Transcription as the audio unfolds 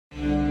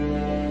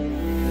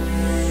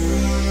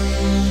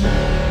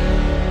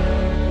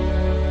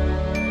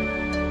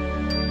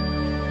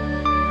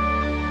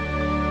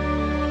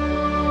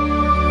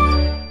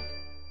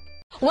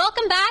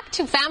welcome back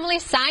to Family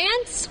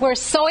Science. We're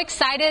so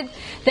excited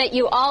that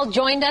you all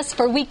joined us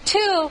for week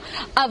 2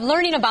 of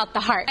learning about the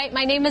heart.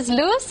 My name is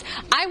Luz.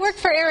 I work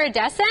for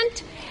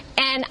Iridescent,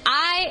 and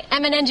I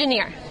am an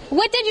engineer.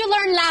 What did you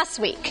learn last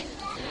week?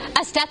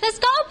 A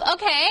stethoscope?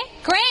 Okay,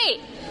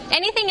 great.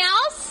 Anything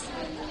else?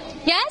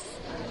 Yes?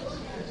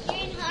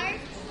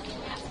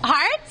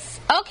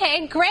 Hearts?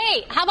 Okay,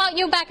 great. How about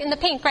you back in the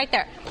pink right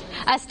there?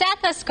 A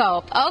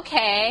stethoscope.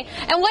 Okay.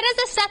 And what does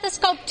a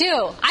stethoscope do?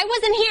 I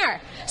wasn't here,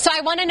 so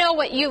I want to know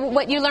what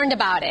you learned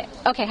about it.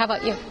 Okay, how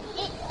about you?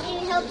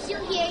 It helps you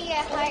hear your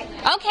heart.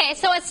 Okay,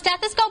 so a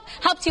stethoscope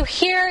helps you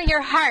hear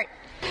your heart.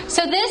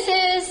 So this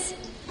is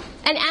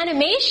an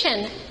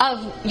animation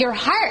of your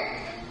heart.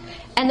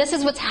 And this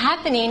is what's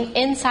happening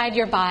inside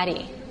your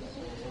body.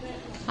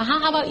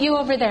 How about you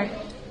over there?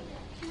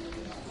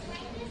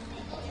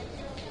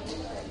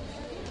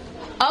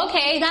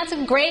 Okay, that's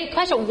a great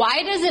question.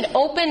 Why does it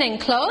open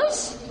and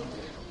close?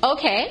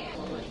 Okay.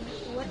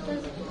 What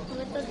does the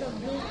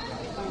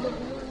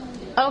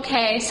blue?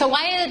 Okay, so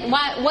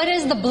what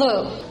is the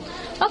blue?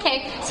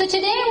 Okay, so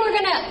today we're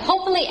going to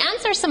hopefully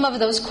answer some of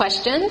those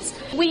questions.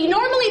 We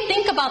normally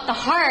think about the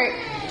heart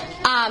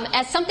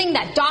as something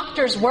that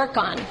doctors work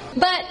on.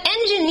 But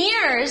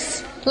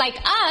engineers like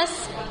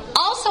us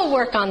also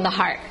work on the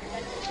heart,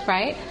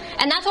 right?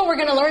 And that's what we're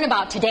going to learn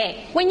about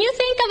today. When you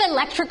think of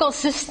electrical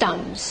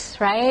systems,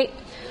 right?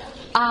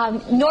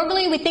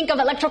 Normally we think of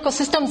electrical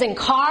systems in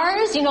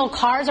cars. You know,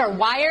 cars are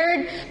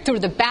wired through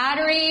the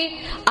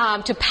battery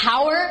to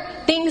power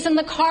things in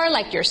the car,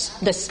 like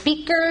the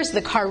speakers,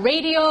 the car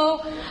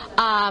radio,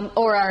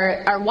 or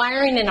our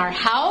wiring in our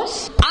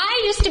house.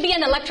 I used to be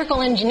an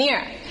electrical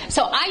engineer.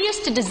 So I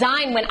used to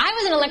design, when I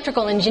was an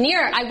electrical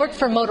engineer, I worked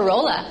for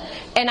Motorola,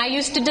 and I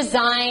used to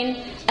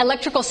design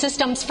electrical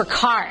systems for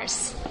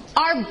cars.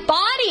 Our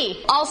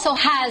body also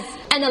has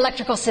an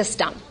electrical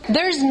system.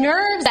 There's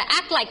nerves that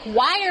act like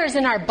wires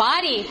in our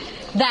body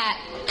that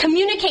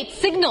communicate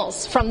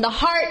signals from the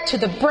heart to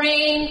the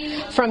brain,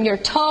 from your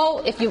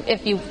toe.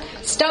 If you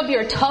stub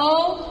your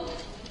toe,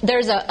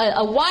 there's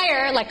a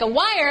wire, like a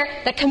wire,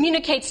 that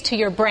communicates to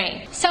your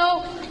brain.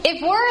 So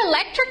if we're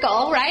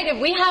electrical, right, if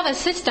we have a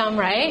system,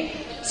 right,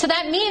 so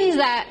that means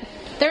that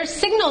there's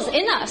signals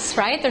in us,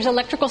 right? There's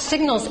electrical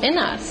signals in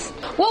us.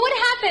 What would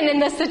happen in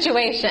this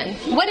situation?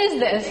 What is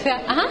this?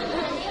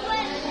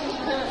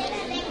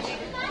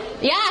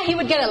 Yeah, he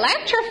would get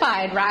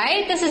electrified,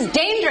 right? This is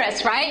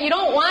dangerous, right? You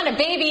don't want a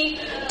baby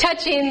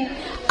touching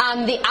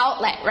the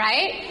outlet,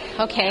 right?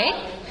 Okay.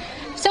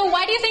 So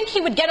why do you think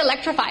he would get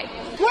electrified?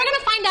 We're going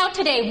to find out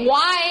today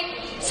why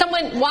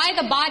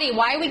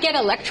we get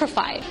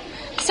electrified.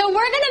 So we're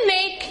going to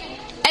make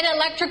an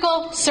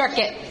electrical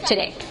circuit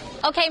today.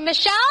 Okay,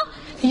 Michelle,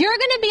 you're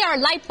going to be our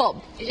light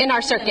bulb in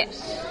our circuit.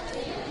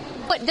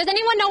 But does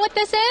anyone know what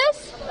this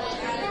is?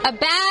 A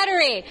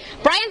battery.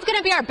 Brian's going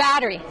to be our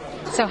battery.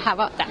 So how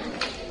about that?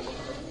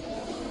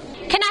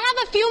 Can I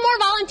have a few more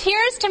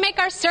volunteers to make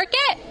our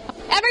circuit?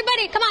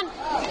 Everybody, come on.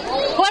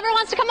 Whoever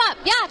wants to come up.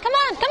 Yeah, come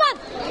on, come on.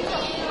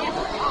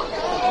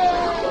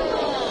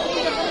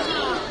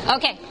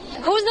 Okay.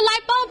 Who's the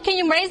light bulb? Can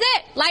you raise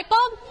it? Light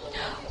bulb?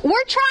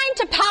 We're trying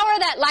to power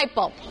that light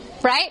bulb,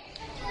 right?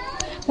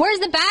 Where's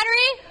the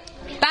battery?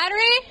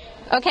 Battery?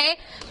 Okay.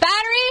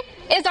 Battery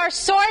is our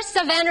source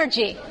of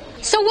energy.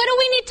 So what do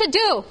we need to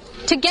do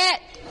to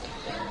get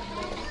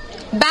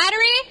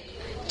battery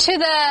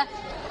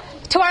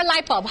to our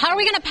light bulb? How are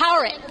we going to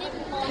power it?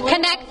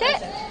 Connect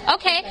it?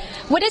 Okay.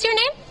 What is your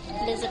name?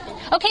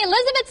 Elizabeth. Okay,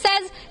 Elizabeth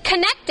says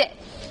connect it.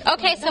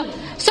 Okay,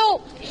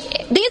 so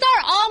these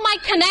are all my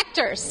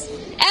connectors.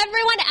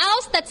 Everyone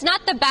else that's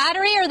not the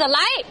battery or the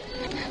light.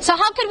 So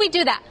how could we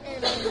do that?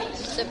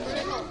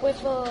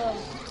 With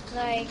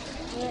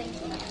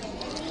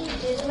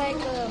it's like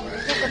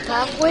a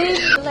pathway. We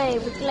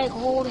can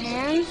hold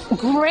hands.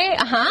 Great.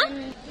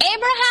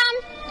 Abraham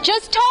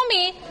just told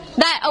me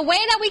that a way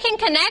that we can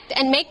connect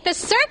and make this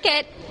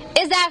circuit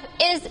is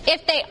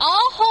if they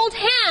all hold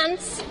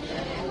hands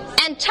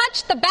and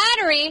touch the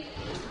battery,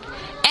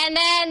 and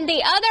then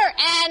the other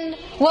end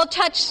will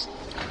touch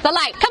the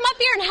light. Come up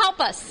here and help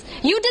us.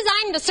 You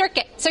designed the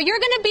circuit, so you're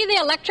going to be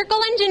the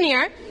electrical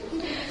engineer.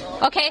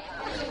 Okay,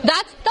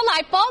 that's the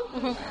light bulb.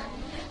 Mm-hmm.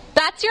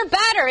 That's your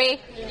battery.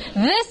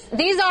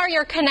 These are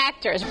your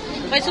connectors.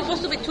 It's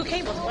supposed to be 2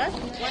 cables, what?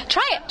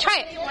 Try it.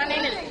 One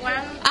in it,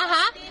 one.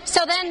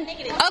 So then,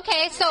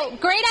 okay, so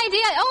great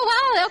idea. Oh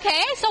wow,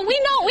 okay. So we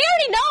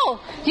already know.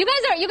 You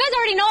guys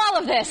already know all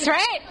of this,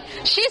 right?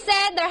 She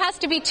said there has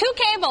to be 2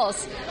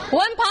 cables,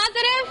 one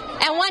positive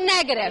and one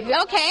negative.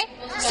 Okay.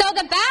 So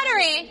the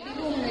battery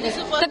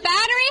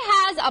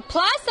has a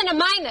plus and a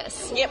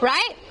minus, yep.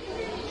 Right?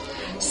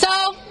 So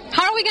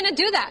how are we going to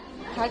do that?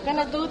 How are we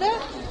going to do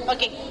that?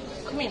 Okay,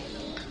 come here.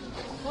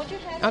 Put your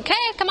hand.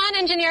 Okay, come on,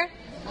 engineer.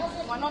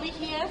 One over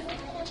here.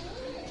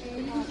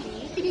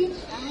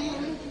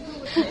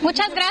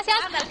 Muchas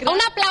gracias. Un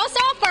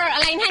aplauso por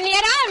la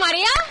ingeniera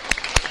María.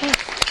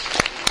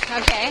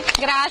 Okay,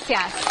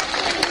 gracias.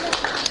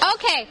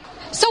 Okay,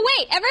 so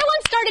wait,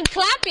 everyone started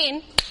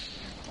clapping.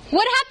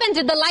 What happened?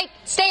 Did the light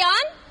stay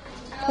on?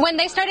 when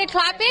they started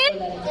clapping?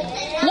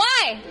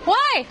 Why?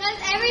 Why? Because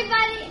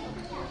everybody.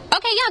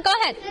 Okay, yeah, go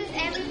ahead. Because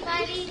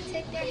everybody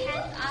took their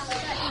hands off.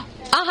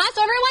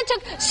 So everyone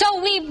took. So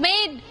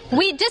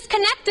we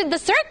disconnected the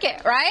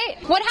circuit, right?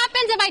 What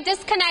happens if I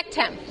disconnect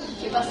him?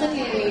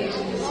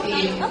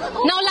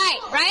 No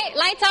light, right?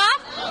 Lights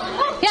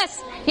off?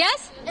 Yes.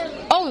 Yes?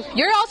 Oh,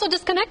 you're also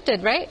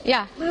disconnected, right?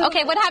 Yeah.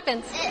 Okay, what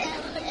happens? The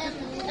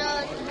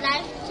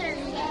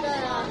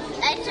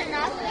lights turn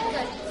off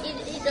because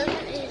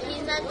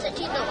he's not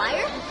touching the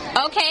wire.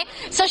 Okay,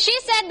 so she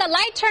said the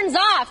light turns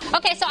off.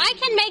 Okay, so I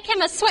can make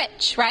him a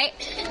switch, right?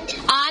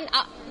 On,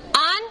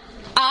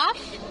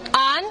 off,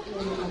 on,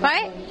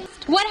 right?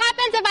 What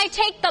happens if I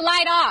take the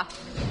light off?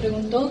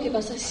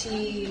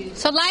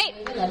 So light,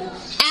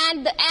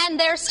 and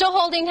they're still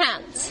holding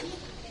hands.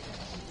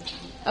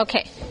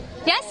 Okay.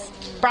 Yes?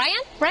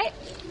 Brian, right?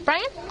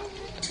 Brian?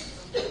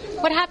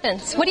 What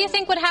happens? What do you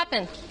think would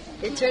happen?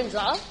 It turns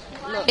off?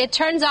 No. It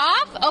turns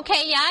off?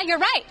 Okay, yeah, you're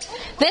right.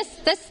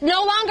 This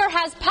no longer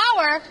has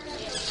power,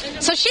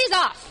 so she's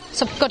off.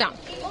 So go down.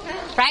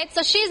 Right?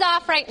 So she's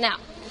off right now.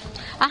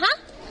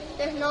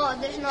 There's no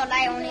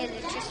light, only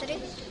electricity.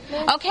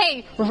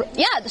 Okay,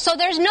 yeah, so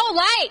there's no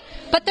light,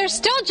 but there's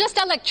still just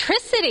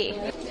electricity.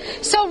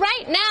 So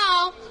right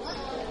now,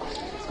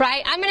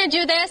 right, I'm going to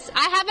do this.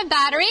 I have a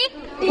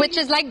battery, which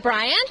is like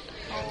Brian,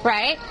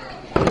 right?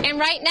 And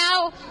right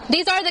now,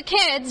 these are the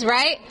kids,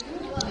 right?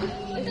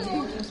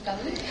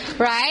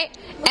 Right?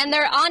 And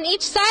they're on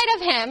each side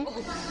of him.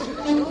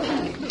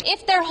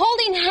 If they're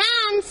holding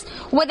hands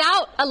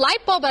without a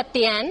light bulb at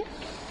the end,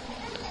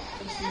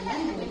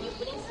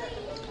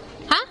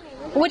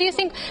 what do you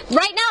think?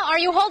 Right now, are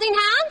you holding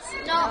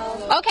hands?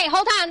 No. Okay,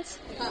 hold hands.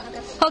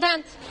 Hold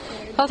hands.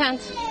 Hold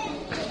hands.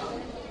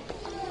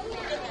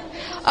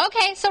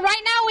 Okay, so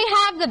right now we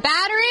have the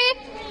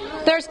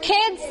battery. There's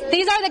kids.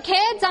 These are the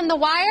kids on the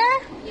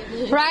wire,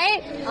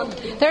 right?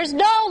 There's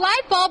no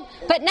light bulb,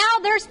 but now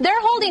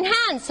they're holding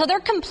hands, so they're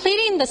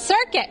completing the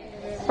circuit,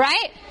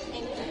 right?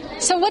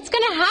 So what's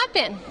going to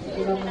happen?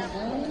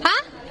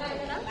 Huh?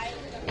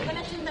 You're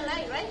going to turn the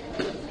light, right?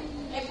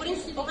 And put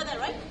it over there,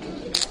 right?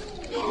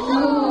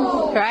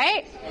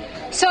 Right?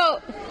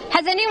 So,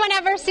 has anyone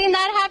ever seen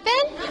that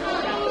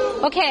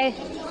happen? Okay.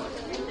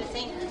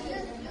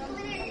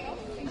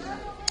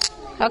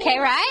 Okay,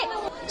 right?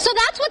 So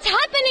that's what's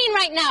happening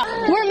right now.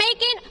 We're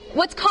making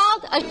what's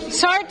called a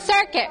short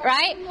circuit,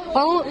 right?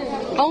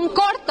 Un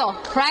corto,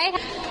 right?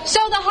 So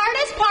the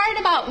hardest part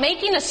about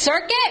making a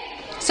circuit,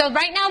 so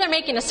right now they're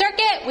making a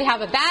circuit. We have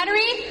a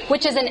battery,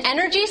 which is an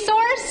energy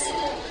source.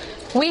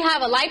 We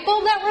have a light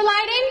bulb that we're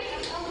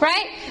lighting,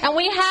 right? And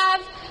we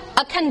have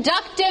a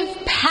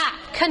conductive path.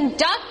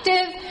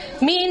 Conductive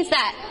means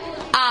that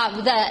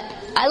the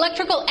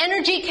electrical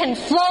energy can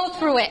flow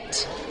through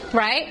it,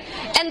 right?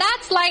 And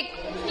that's like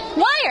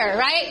wire,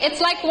 right?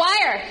 It's like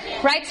wire,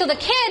 right? So the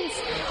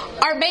kids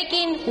are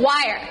making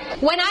wire.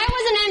 When I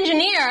was an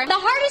engineer, the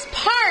hardest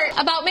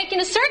part about making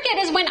a circuit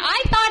is when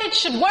I thought it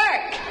should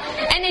work,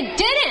 and it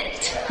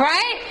didn't,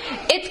 right?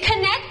 It's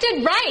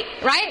connected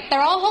right?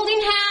 They're all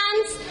holding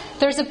hands.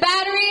 There's a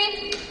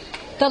battery.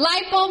 The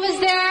light bulb is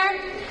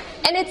there.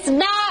 And it's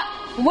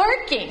not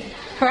working,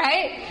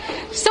 right?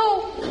 So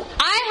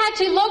I had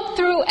to look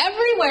through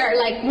everywhere,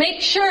 like make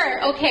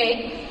sure,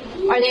 okay,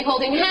 are they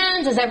holding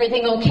hands? Is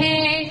everything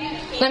okay?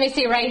 Let me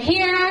see right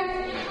here.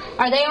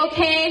 Are they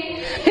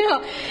okay? You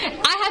know,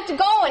 I have to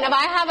go, and if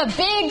I have a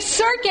big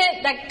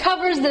circuit that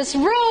covers this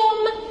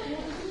room,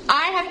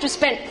 I have to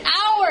spend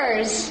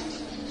hours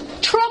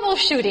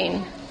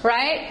troubleshooting,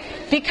 right?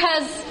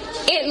 Because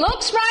it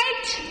looks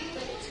right,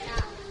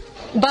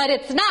 but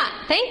it's not.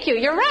 Thank you.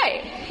 You're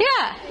right.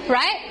 Yeah,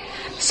 right?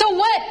 So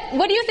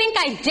what do you think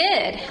I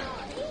did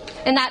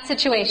in that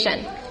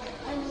situation?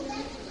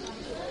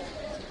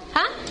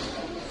 Huh?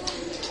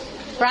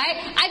 Right?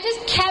 I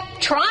just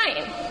kept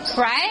trying,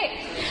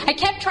 right? I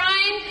kept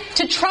trying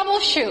to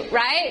troubleshoot,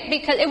 right?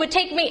 Because it would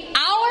take me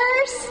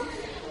hours,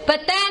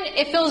 but then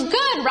it feels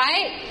good,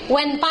 right?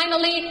 When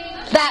finally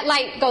that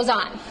light goes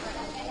on,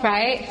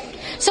 right?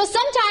 So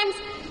sometimes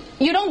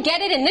you don't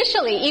get it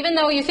initially, even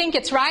though you think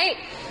it's right.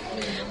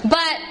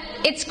 But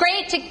it's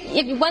great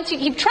to, once you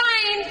keep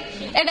trying,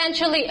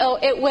 eventually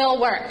it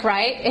will work,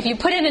 right? If you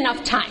put in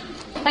enough time.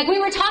 Like we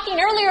were talking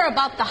earlier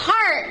about the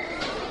heart.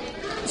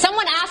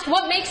 Someone asked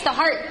what makes the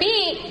heart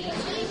beat.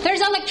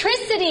 There's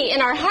electricity in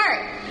our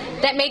heart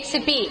that makes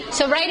it beat.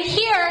 So right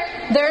here,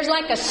 there's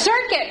like a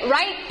circuit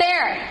right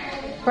there,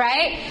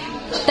 right?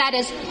 That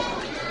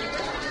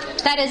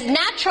is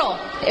natural,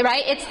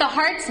 right? It's the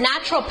heart's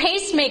natural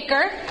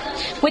pacemaker,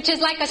 which is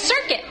like a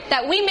circuit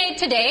that we made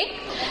today.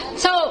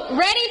 So,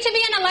 ready to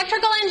be an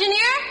electrical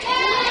engineer?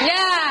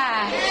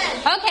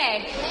 Yeah.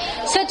 Okay.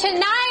 So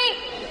tonight,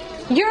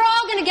 you're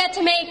all going to get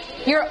to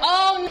make your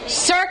own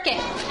circuit.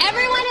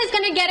 Everyone is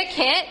going to get a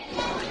kit.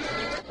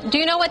 Do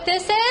you know what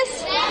this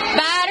is?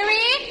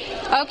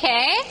 Battery.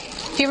 Okay.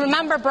 If you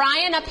remember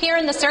Brian up here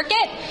in the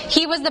circuit,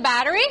 he was the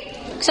battery.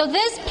 So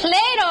this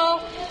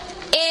Play-Doh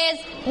is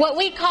what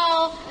we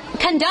call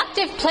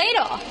conductive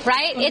Play-Doh,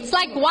 right? It's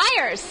like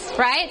wires,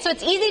 right? So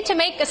it's easy to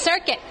make a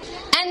circuit.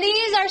 And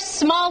these are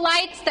small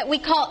lights that we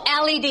call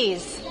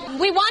LEDs.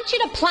 We want you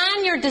to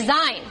plan your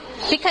design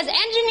because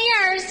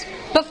engineers,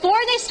 before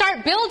they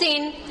start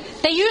building,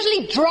 they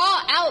usually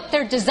draw out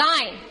their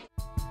design.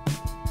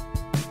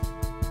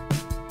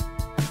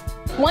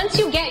 Once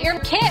you get your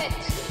kit,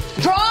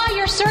 draw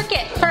your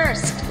circuit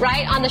first,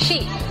 right, on the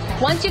sheet.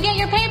 Once you get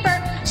your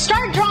paper,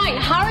 start drawing.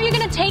 How are you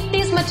going to take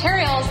these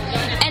materials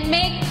and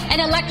make an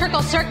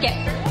electrical circuit?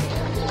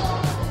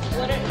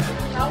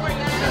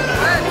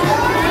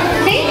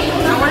 ¿Sí?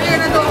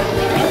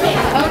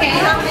 Ok.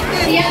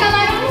 Si ya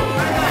acabaron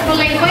con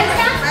la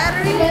encuesta,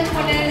 puedes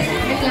poner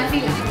en la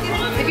fila.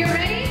 If you're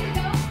ready,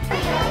 go.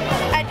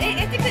 I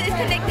think it's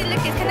connected.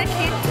 Look, it's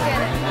connected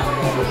together.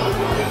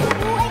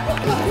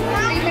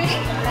 Are you ready?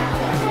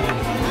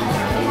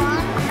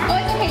 Oh,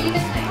 it's okay. You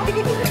can stay.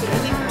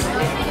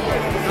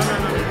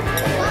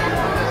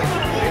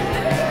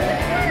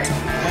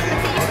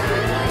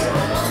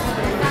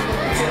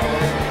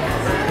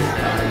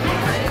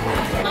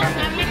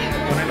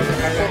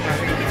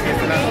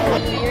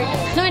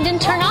 No, it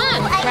didn't turn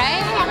on,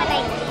 right?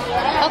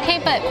 Okay,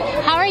 but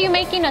how are you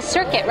making a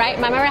circuit, right?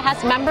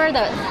 Remember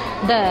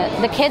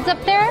the kids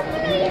up there?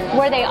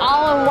 Were they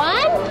all in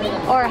one?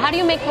 Or how do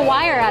you make the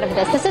wire out of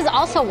this? This is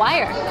also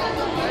wire.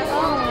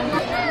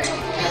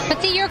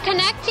 But see, you're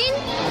connecting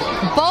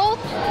both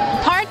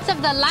parts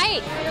of the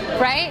light,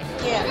 right?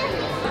 Yeah.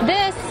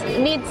 This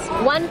needs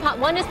one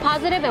is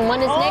positive and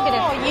one is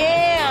negative. Oh,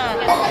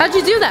 yeah. How'd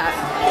you do that?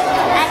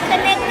 I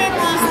connected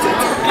these two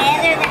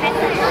together, then I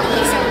put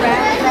these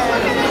around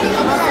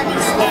both of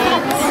these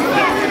things.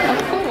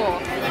 Cool.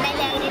 Then I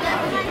light it up.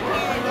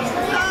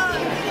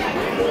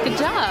 Good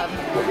job.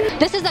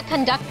 This is a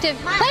conductive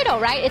Play-Doh,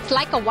 right? It's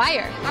like a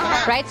wire,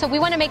 right? So we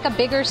want to make a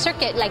bigger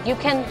circuit. Like you're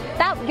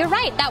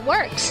right, that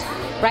works,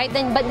 right?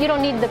 Then, but you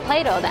don't need the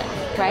Play-Doh then,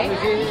 right?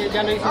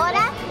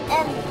 Ahora,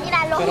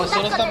 mira, lo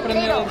juntas con el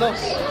Play-Doh.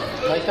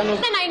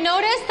 And I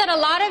noticed that a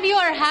lot of you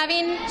are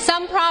having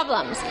some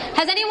problems.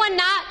 Has anyone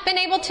not been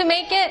able to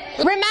make it?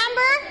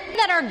 Remember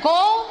that our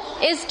goal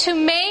is to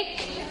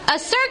make a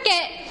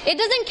circuit. It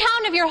doesn't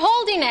count if you're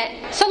holding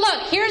it. So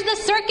look, here's the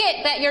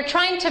circuit that you're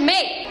trying to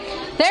make.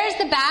 There's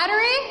the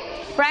battery,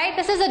 right?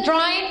 This is a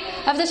drawing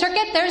of the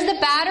circuit. There's the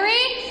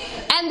battery.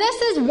 And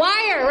this is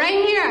wire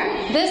right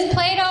here. This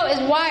Play-Doh is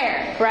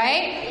wire,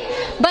 right?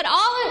 But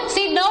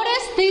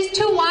notice these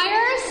two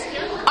wires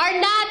are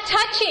not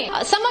touching.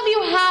 Some of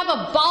you have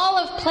a ball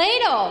of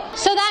Play-Doh.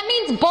 So that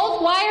means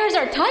both wires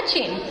are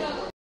touching.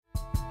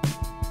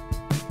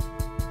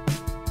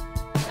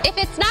 If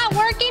it's not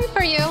working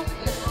for you,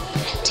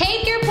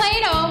 take your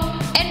Play-Doh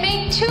and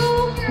make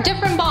two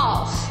different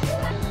balls.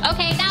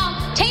 Okay,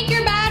 now take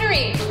your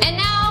battery. And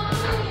now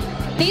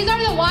these are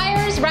the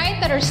wires, right,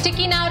 that are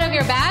sticking out of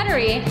your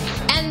battery.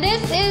 And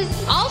this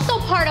is also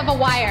part of a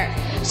wire.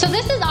 So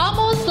this is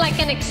almost like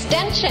an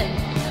extension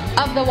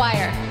of the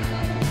wire.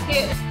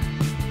 Here.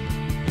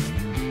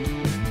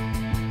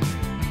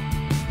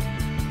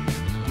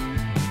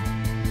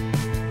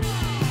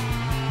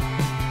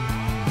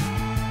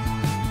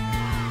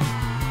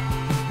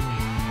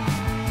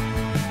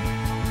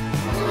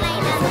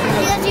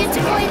 Because you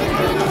took away the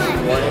green one.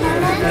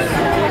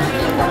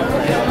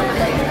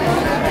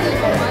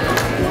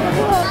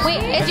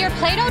 Wait, is your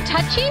Play-Doh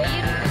touching?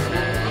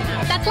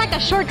 That's like a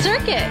short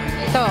circuit.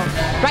 So,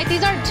 right,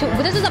 these are two.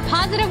 This is a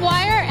positive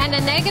wire and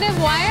a negative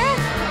wire.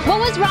 What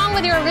was wrong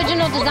with your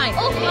original design?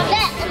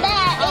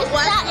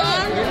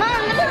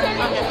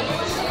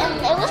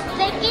 It was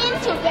sticking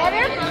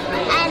together,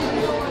 and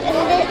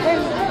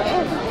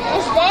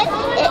instead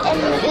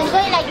it's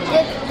going like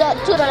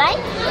to the light.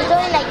 It's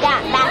going like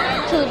that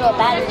back to the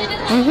battery.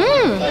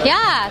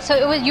 Yeah.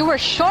 So you were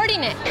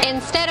shorting it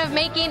instead of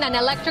making an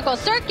electrical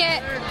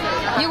circuit.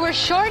 You were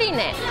shorting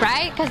it,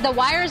 right? Because the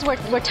wires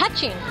were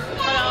touching.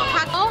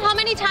 Oh, how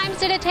many times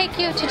did it take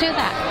you to do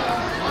that?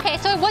 Okay,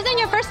 so it wasn't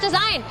your first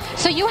design.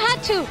 So you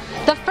had to,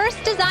 the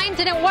first design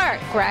didn't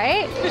work,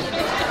 right?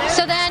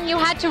 So then you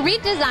had to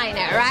redesign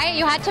it, right?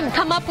 You had to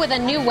come up with a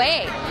new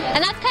way.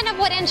 And that's kind of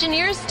what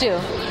engineers do,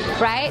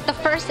 right?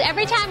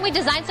 Every time we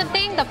design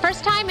something, the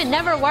first time it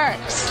never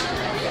works.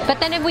 But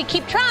then if we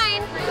keep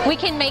trying, we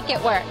can make it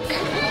work.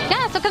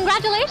 Yeah, so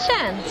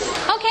congratulations.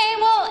 Okay,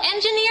 well,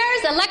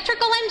 engineers,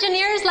 electrical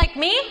engineers like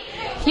me,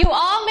 you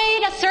all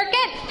made a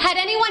circuit. Had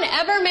anyone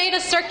ever made a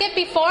circuit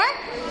before?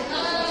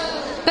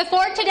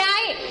 Before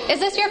today? Is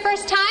this your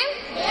first time?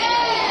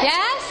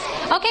 Yes?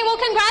 Okay, well,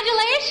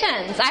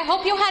 congratulations. I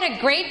hope you had a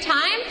great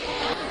time.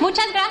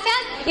 Muchas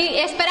gracias y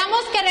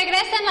esperamos que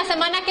regresen la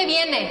semana que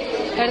viene,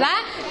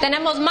 ¿verdad?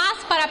 Tenemos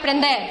más para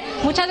aprender.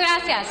 Muchas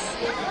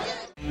gracias.